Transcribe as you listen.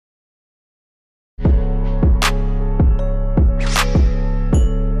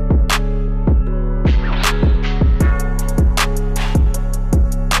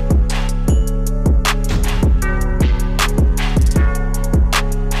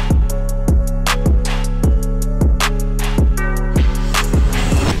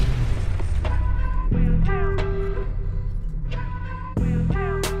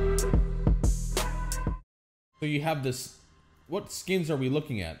you have this. What skins are we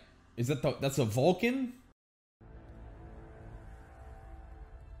looking at? Is that that's a Vulcan?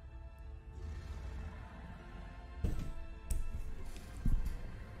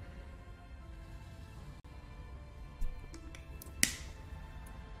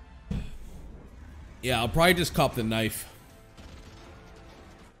 Yeah, I'll probably just cop the knife.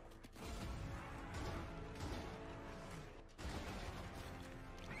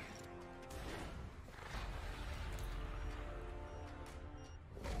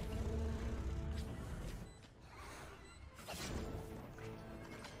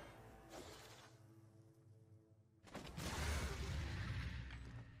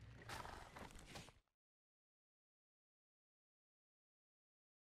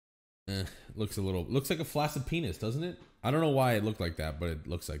 Looks like a flaccid penis, doesn't it? I don't know why it looked like that, but it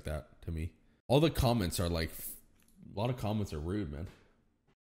looks like that to me. All the comments are like, a lot of comments are rude, man.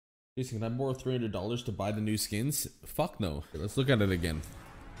 Jason, can I borrow $300 to buy the new skins? Fuck no. Let's look at it again.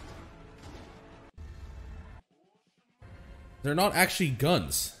 They're not actually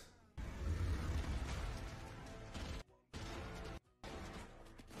guns.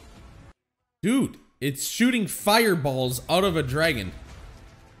 Dude, it's shooting fireballs out of a dragon.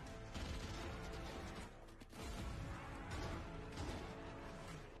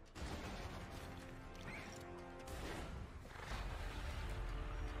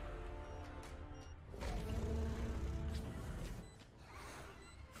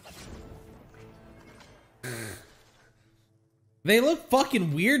 They look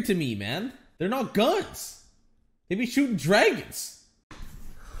fucking weird to me, man. They're not guns. They be shooting dragons.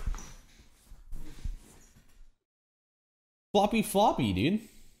 Floppy, dude.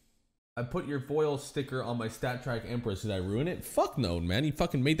 I put your foil sticker on my StatTrack Empress. Did I ruin it? Fuck no, man. You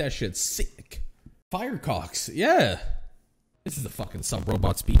fucking made that shit sick. Firecocks. Yeah. This is the fucking sub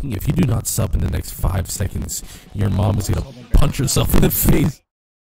robot speaking. If you do not sub in the next 5 seconds, your mom is gonna punch herself in the face.